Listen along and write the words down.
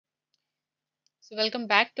So welcome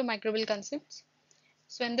back to Microbial Concepts.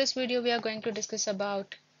 So in this video we are going to discuss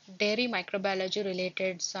about dairy microbiology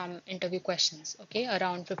related some interview questions. Okay,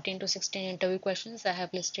 around 15 to 16 interview questions I have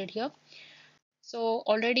listed here. So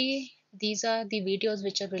already these are the videos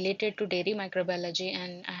which are related to dairy microbiology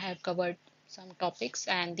and I have covered some topics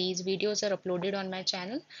and these videos are uploaded on my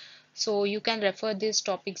channel. So you can refer these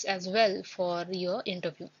topics as well for your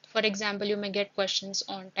interview. For example, you may get questions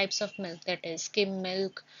on types of milk, that is skim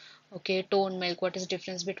milk, okay, tone milk, what is the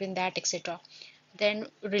difference between that, etc. Then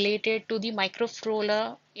related to the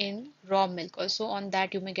microflora in raw milk, also on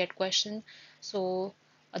that you may get question. So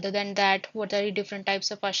other than that, what are the different types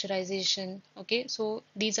of pasteurization? Okay, so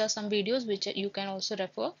these are some videos which you can also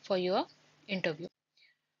refer for your interview.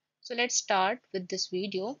 So let's start with this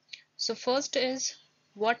video. So first is,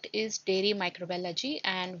 what is dairy microbiology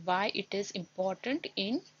and why it is important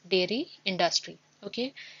in dairy industry?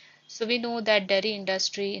 Okay, so we know that in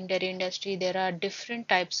dairy industry there are different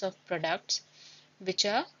types of products which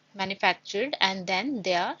are manufactured and then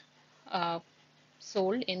they are uh,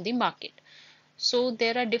 sold in the market. So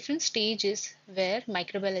there are different stages where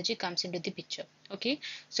microbiology comes into the picture. Okay,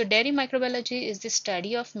 so dairy microbiology is the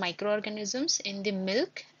study of microorganisms in the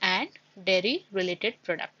milk and dairy related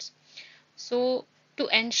products. So to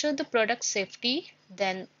ensure the product safety,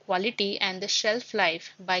 then quality and the shelf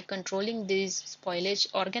life by controlling these spoilage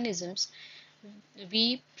organisms,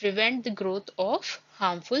 we prevent the growth of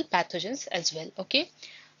harmful pathogens as well. Okay,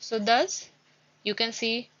 so thus you can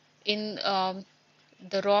see in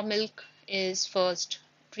the raw milk is first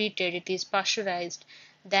treated, it is pasteurized,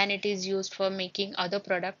 then it is used for making other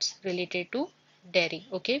products related to dairy.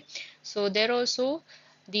 Okay, so there also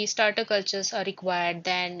the starter cultures are required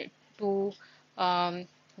then to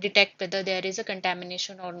detect whether there is a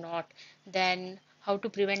contamination or not, then how to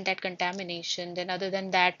prevent that contamination. Then other than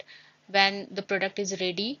that, when the product is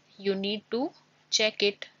ready, you need to check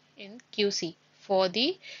it in QC for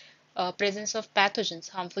the presence of pathogens,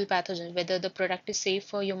 harmful pathogens, whether the product is safe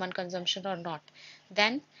for human consumption or not.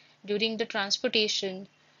 Then during the transportation,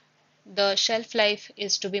 the shelf life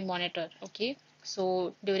is to be monitored. Okay,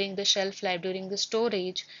 so during the shelf life, during the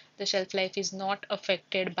storage, the shelf life is not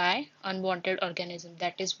affected by unwanted organism.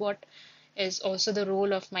 That is what is also the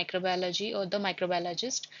role of microbiology or the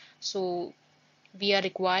microbiologist. So we are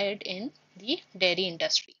required in the dairy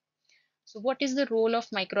industry. So what is the role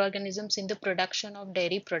of microorganisms in the production of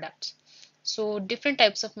dairy products? So different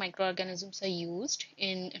types of microorganisms are used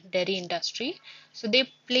in dairy industry. So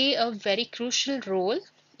they play a very crucial role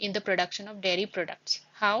in the production of dairy products.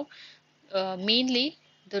 How? Mainly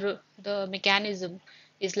the mechanism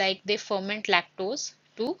is like they ferment lactose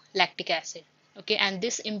to lactic acid. Okay, and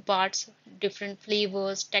this imparts different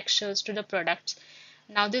flavors, textures to the products.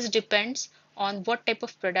 Now this depends on what type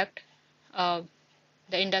of product uh,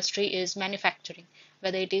 the industry is manufacturing,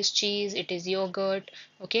 whether it is cheese, it is yogurt,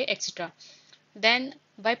 okay, etc. Then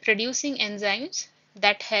by producing enzymes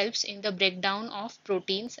that helps in the breakdown of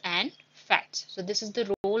proteins and fats. So this is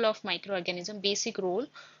the role of microorganism, basic role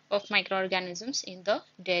of microorganisms in the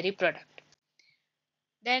dairy product.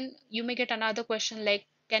 Then you may get another question like,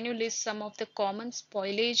 can you list some of the common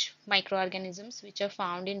spoilage microorganisms which are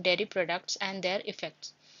found in dairy products and their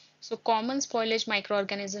effects? So common spoilage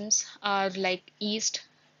microorganisms are like yeast,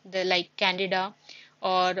 the like Candida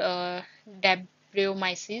or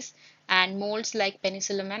Dabromyces, and molds like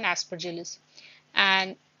Penicillium and Aspergillus.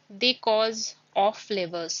 And they cause off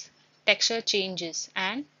flavors, texture changes,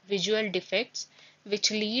 and visual defects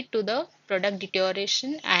which lead to the product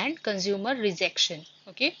deterioration and consumer rejection.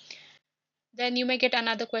 Okay, then you may get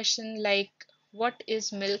another question like, what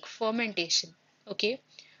is milk fermentation? Okay,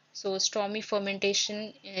 so stormy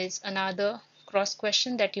fermentation is another cross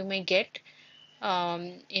question that you may get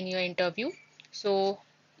in your interview. So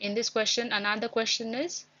in this question, another question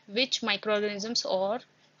is, which microorganisms are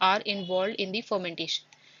involved in the fermentation?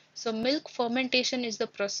 So milk fermentation is the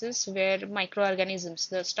process where microorganisms,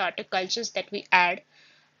 the starter cultures that we add,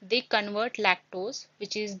 they convert lactose,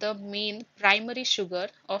 which is the main primary sugar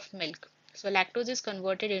of milk. So lactose is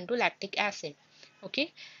converted into lactic acid.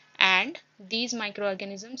 Okay, and these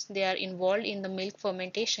microorganisms, they are involved in the milk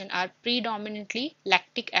fermentation, are predominantly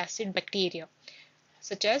lactic acid bacteria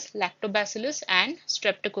such as lactobacillus and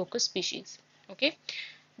streptococcus species. Okay,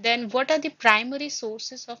 then what are the primary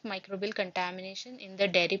sources of microbial contamination in the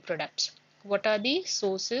dairy products? What are the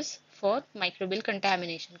sources for microbial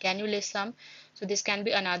contamination? Can you list some? So this can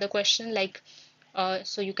be another question like,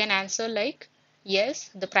 so you can answer like, yes,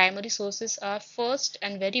 the primary sources are first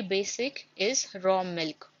and very basic is raw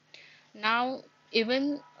milk. Now,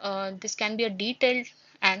 even this can be a detailed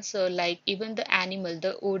answer like even the animal,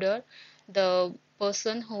 the odor, the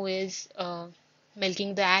person who is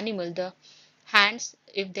milking the animal, the hands,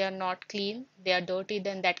 if they are not clean, they are dirty,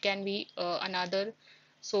 then that can be another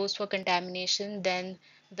source for contamination. Then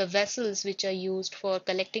the vessels which are used for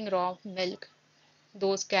collecting raw milk,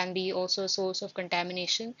 those can be also a source of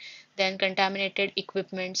contamination. Then contaminated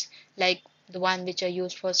equipments like the one which are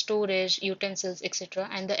used for storage, utensils, etc.,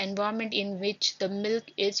 and the environment in which the milk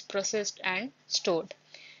is processed and stored.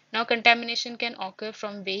 Now, contamination can occur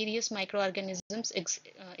from various microorganisms,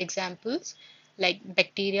 examples like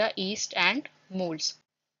bacteria, yeast, and molds.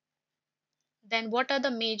 Then, what are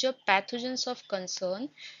the major pathogens of concern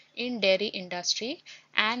in dairy industry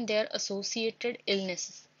and their associated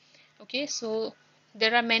illnesses? Okay, so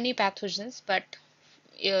there are many pathogens, but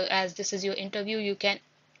as this is your interview, you can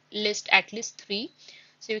list at least three.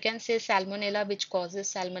 So you can say Salmonella, which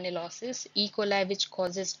causes salmonellosis, E. coli, which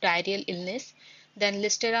causes diarrheal illness, then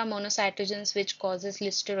Listeria monocytogenes, which causes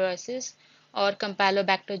listeriosis, or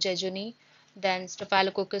Campylobacter jejuni, then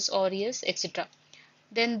Staphylococcus aureus, etc.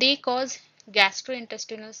 Then they cause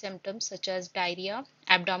gastrointestinal symptoms such as diarrhea,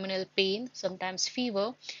 abdominal pain, sometimes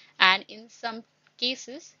fever, and in some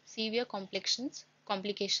cases, severe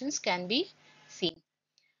complications can be seen.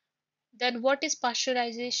 Then what is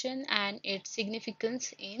pasteurization and its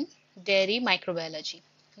significance in dairy microbiology?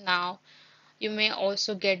 Now, you may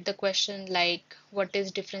also get the question like what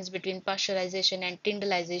is difference between pasteurization and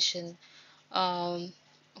tyndallization, um,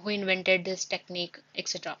 who invented this technique,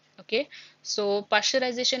 etc. Okay, so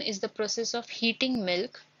pasteurization is the process of heating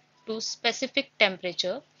milk to specific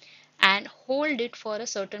temperature and hold it for a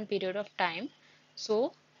certain period of time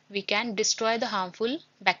so we can destroy the harmful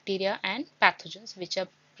bacteria and pathogens which are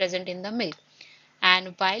present in the milk,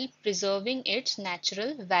 and while preserving its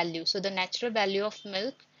natural value. So the natural value of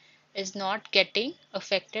milk is not getting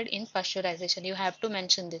affected in pasteurization. You have to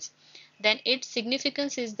mention this. Then its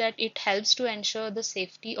significance is that it helps to ensure the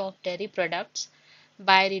safety of dairy products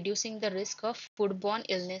by reducing the risk of foodborne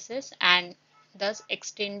illnesses and thus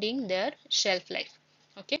extending their shelf life.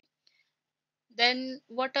 Okay. Then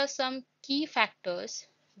what are some key factors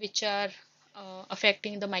which are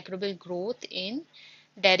affecting the microbial growth in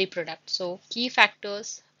dairy products? So key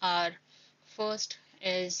factors are, first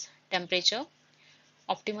is temperature,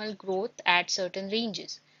 optimal growth at certain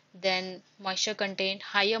ranges. Then moisture content,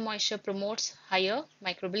 higher moisture promotes higher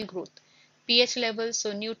microbial growth. pH levels,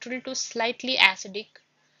 so neutral to slightly acidic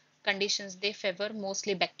conditions, they favor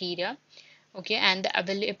mostly bacteria. Okay, and the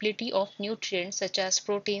availability of nutrients such as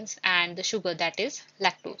proteins and the sugar, that is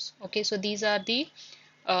lactose. Okay, so these are the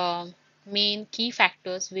uh, main key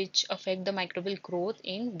factors which affect the microbial growth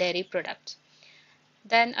in dairy products.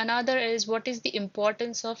 Then another is what is the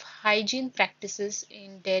importance of hygiene practices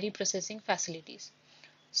in dairy processing facilities.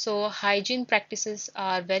 So hygiene practices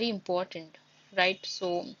are very important, right?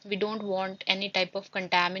 So we don't want any type of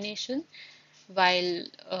contamination while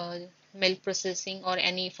milk processing or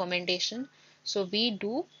any fermentation. So we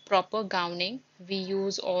do proper gowning, we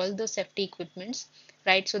use all the safety equipments,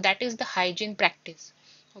 right? So that is the hygiene practice.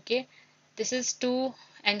 Okay, this is to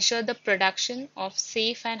ensure the production of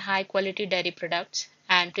safe and high quality dairy products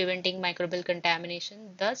and preventing microbial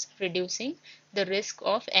contamination, thus reducing the risk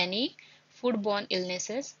of any foodborne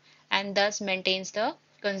illnesses and thus maintains the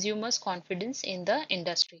consumers' confidence in the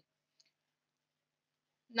industry.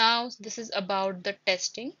 Now, this is about the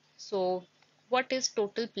testing. So, what is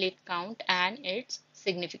total plate count and its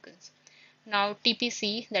significance? Now,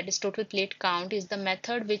 TPC, that is total plate count, is the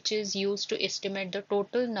method which is used to estimate the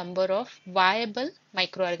total number of viable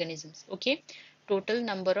microorganisms. Okay, total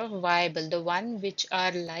number of viable, the one which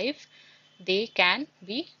are live, they can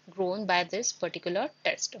be grown by this particular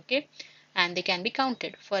test. Okay, and they can be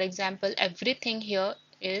counted. For example, everything here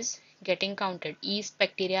is getting counted: yeast,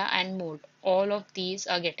 bacteria, and mold. All of these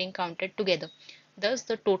are getting counted together. Thus,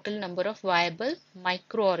 the total number of viable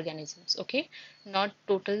microorganisms. Okay, not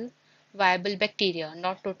total viable bacteria,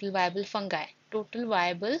 not total viable fungi, total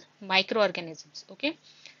viable microorganisms. Okay,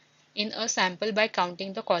 in a sample by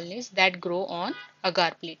counting the colonies that grow on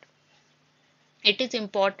agar plate. It is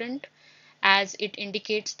important as it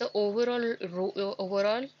indicates the overall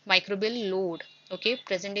microbial load, okay,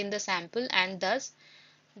 present in the sample, and thus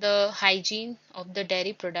the hygiene of the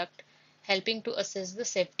dairy product, helping to assess the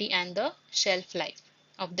safety and the shelf life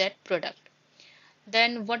of that product.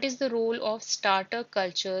 Then what is the role of starter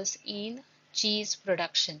cultures in cheese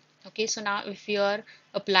production? Okay, so now if you are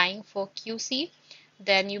applying for QC,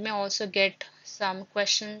 then you may also get some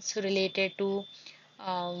questions related to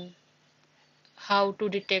um, how to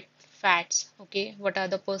detect fats. Okay, what are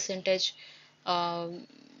the percentage um,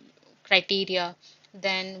 criteria?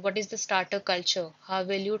 Then what is the starter culture? How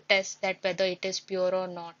will you test that whether it is pure or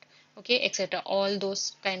not? Okay, etc. All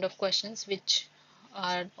those kind of questions which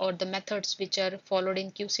or the methods which are followed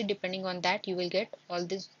in QC. Depending on that, you will get all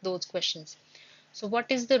those questions. So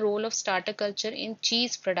what is the role of starter culture in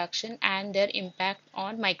cheese production and their impact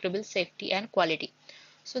on microbial safety and quality?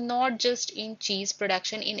 So not just in cheese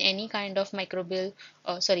production, in any kind of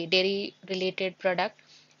dairy related product,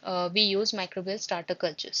 we use microbial starter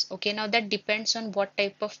cultures. Okay, now that depends on what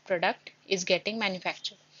type of product is getting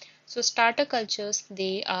manufactured. So starter cultures,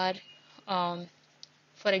 they are, um,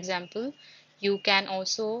 for example, you can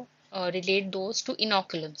also relate those to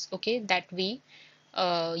inoculums, okay, that we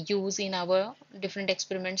use in our different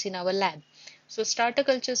experiments in our lab. So starter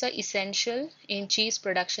cultures are essential in cheese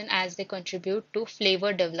production as they contribute to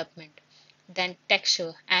flavor development, then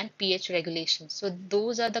texture and pH regulation. So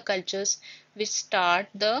those are the cultures which start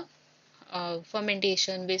the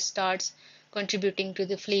fermentation, which starts contributing to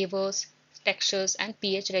the flavors, textures and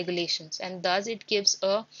pH regulations, and thus it gives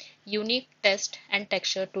a unique taste and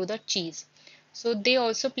texture to the cheese. So they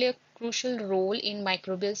also play a crucial role in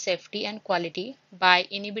microbial safety and quality by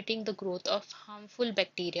inhibiting the growth of harmful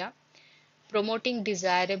bacteria, promoting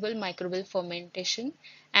desirable microbial fermentation,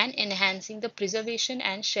 and enhancing the preservation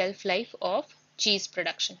and shelf life of cheese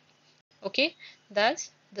production. Okay,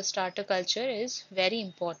 thus the starter culture is very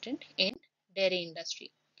important in dairy industry.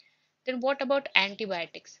 Then what about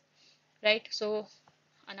antibiotics, right? So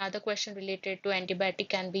another question related to antibiotic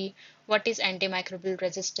can be, what is antimicrobial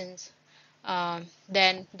resistance?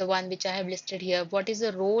 Then the one which I have listed here, what is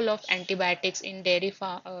the role of antibiotics in dairy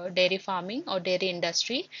farming or dairy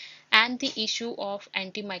industry, and the issue of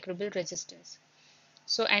antimicrobial resistance.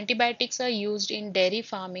 So antibiotics are used in dairy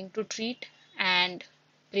farming to treat and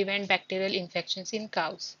prevent bacterial infections in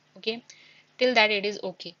cows. Okay, till that it is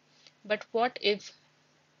okay. But what if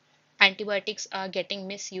antibiotics are getting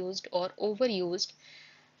misused or overused?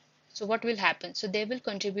 So what will happen? So they will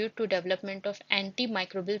contribute to development of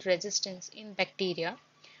antimicrobial resistance in bacteria,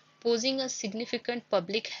 posing a significant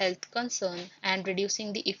public health concern and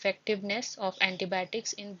reducing the effectiveness of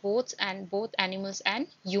antibiotics in both animals and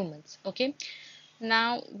humans. Okay.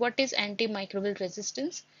 Now, what is antimicrobial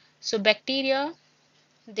resistance? So bacteria,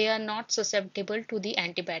 they are not susceptible to the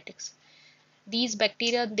antibiotics. These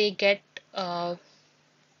bacteria, they get uh,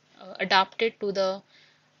 adapted to the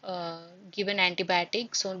given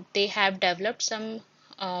antibiotic, so they have developed some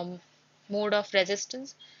um, mode of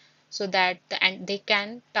resistance, so that and they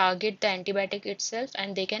can target the antibiotic itself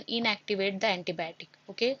and they can inactivate the antibiotic.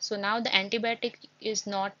 Okay, so now the antibiotic is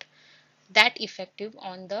not that effective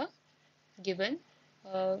on the given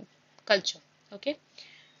uh, culture. Okay,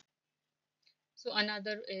 so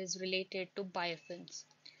another is related to biofilms.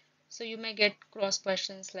 So you may get cross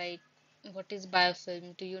questions like, what is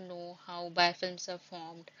biofilm? Do you know how biofilms are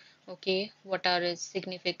formed? Okay, what are its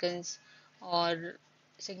significance or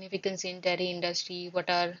significance in dairy industry?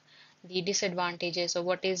 What are the disadvantages, or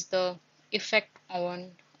what is the effect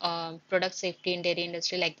on product safety in dairy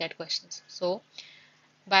industry, like that questions. So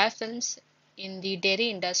biofilms in the dairy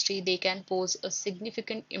industry, they can pose a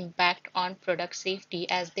significant impact on product safety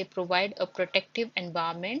as they provide a protective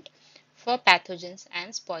environment for pathogens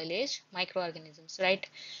and spoilage microorganisms, right?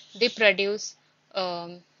 They produce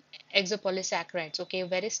um, exopolysaccharides, okay,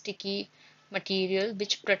 very sticky material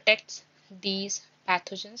which protects these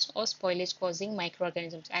pathogens or spoilage causing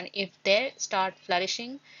microorganisms. And if they start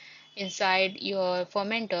flourishing inside your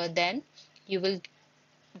fermenter, then you will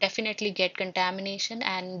definitely get contamination,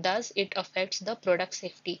 and thus it affects the product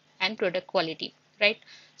safety and product quality, right?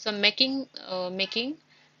 So making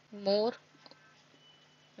more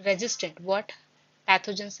resistant what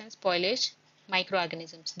pathogens and spoilage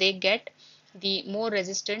microorganisms, they get the more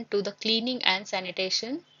resistant to the cleaning and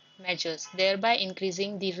sanitation measures, thereby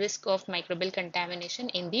increasing the risk of microbial contamination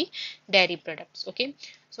in the dairy products. Okay,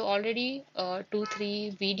 so already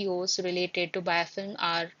 2-3 videos related to biofilm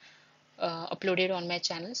are uploaded on my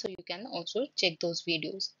channel, so you can also check those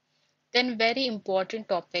videos. Then very important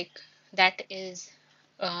topic, that is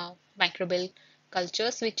microbial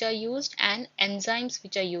cultures which are used and enzymes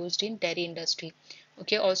which are used in dairy industry.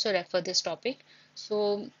 Okay, also refer this topic.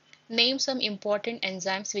 So name some important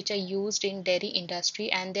enzymes which are used in dairy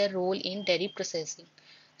industry and their role in dairy processing.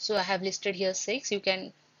 So I have listed here 6. You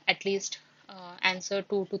can at least answer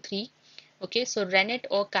 2 to 3. Okay, so rennet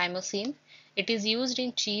or chymosin, it is used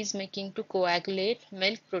in cheese making to coagulate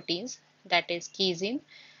milk proteins, that is casein,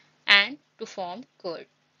 and to form curd.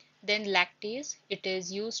 Then lactase, it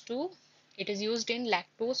is used in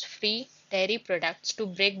lactose free dairy products to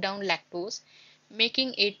break down lactose,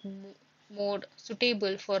 making it more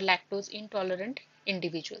suitable for lactose intolerant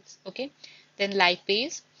individuals. Okay, then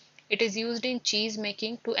lipase, it is used in cheese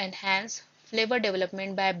making to enhance flavor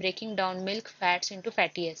development by breaking down milk fats into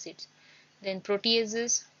fatty acids. Then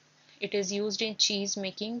proteases, it is used in cheese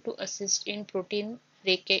making to assist in protein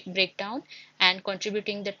breakdown and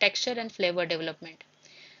contributing the texture and flavor development.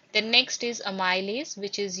 The next is amylase,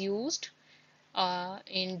 which is used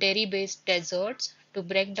in dairy-based desserts to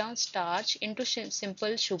break down starch into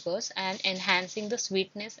simple sugars and enhancing the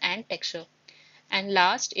sweetness and texture. And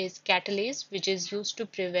last is catalase, which is used to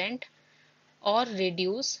prevent or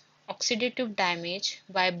reduce oxidative damage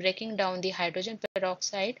by breaking down the hydrogen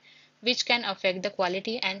peroxide, which can affect the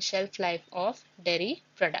quality and shelf life of dairy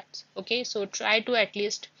products. Okay, so try to at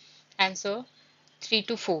least answer 3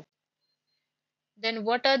 to 4. Then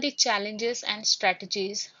what are the challenges and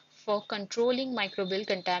strategies for controlling microbial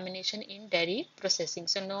contamination in dairy processing?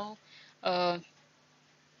 So now uh,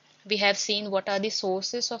 we have seen what are the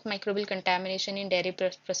sources of microbial contamination in dairy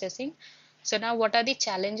processing. So now what are the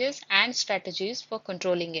challenges and strategies for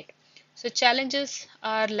controlling it? So challenges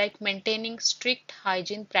are like maintaining strict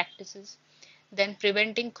hygiene practices, then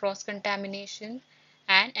preventing cross contamination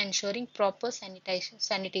and ensuring proper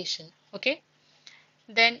sanitation. Okay.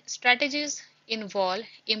 Then strategies involve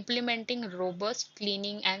implementing robust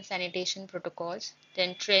cleaning and sanitation protocols,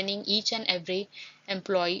 then training each and every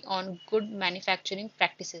employee on good manufacturing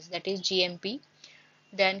practices, that is GMP,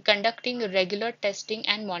 then conducting regular testing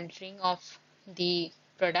and monitoring of the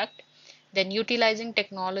product, then utilizing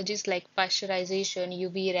technologies like pasteurization,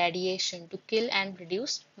 UV radiation to kill and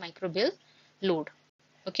reduce microbial load.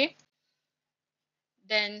 Okay.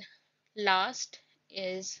 Then last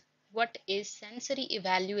is what is sensory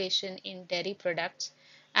evaluation in dairy products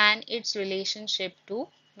and its relationship to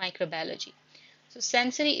microbiology. So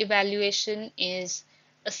sensory evaluation is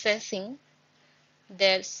assessing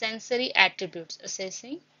their sensory attributes,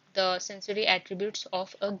 assessing the sensory attributes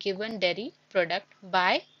of a given dairy product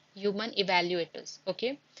by human evaluators.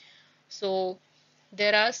 Okay, so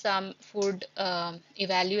there are some food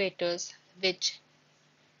evaluators which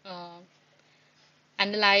uh,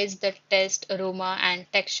 analyze the taste, aroma, and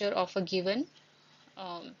texture of a given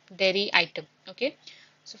dairy item. Okay,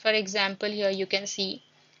 so for example, here you can see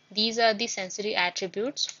these are the sensory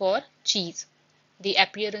attributes for cheese: the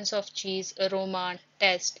appearance of cheese, aroma,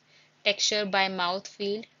 taste, texture by mouth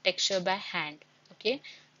feel, texture by hand. Okay,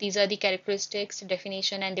 these are the characteristics,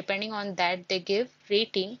 definition, and depending on that, they give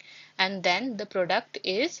rating, and then the product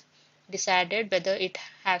is decided whether it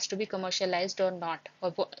has to be commercialized or not,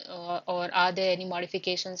 or are there any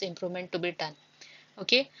modifications, improvement to be done.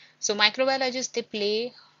 Okay, so microbiologists, they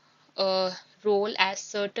play a role as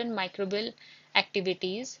certain microbial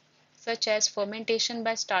activities such as fermentation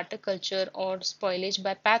by starter culture or spoilage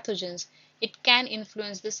by pathogens. It can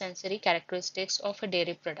influence the sensory characteristics of a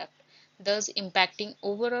dairy product, thus impacting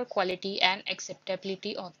overall quality and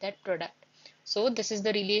acceptability of that product. So this is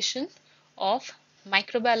the relation of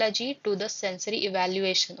microbiology to the sensory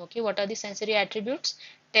evaluation. Okay, what are the sensory attributes?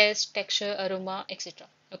 Taste, texture, aroma, etc.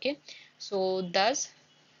 Okay, so thus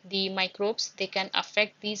the microbes, they can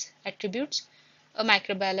affect these attributes. A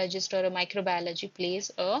microbiologist or a microbiology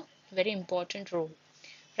plays a very important role,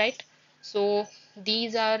 right? So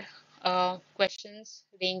these are questions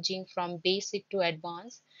ranging from basic to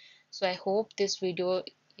advanced. So I hope this video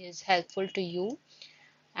is helpful to you,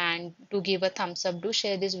 and do give a thumbs up, do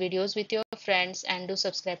share these videos with your friends, and do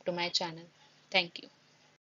subscribe to my channel. Thank you.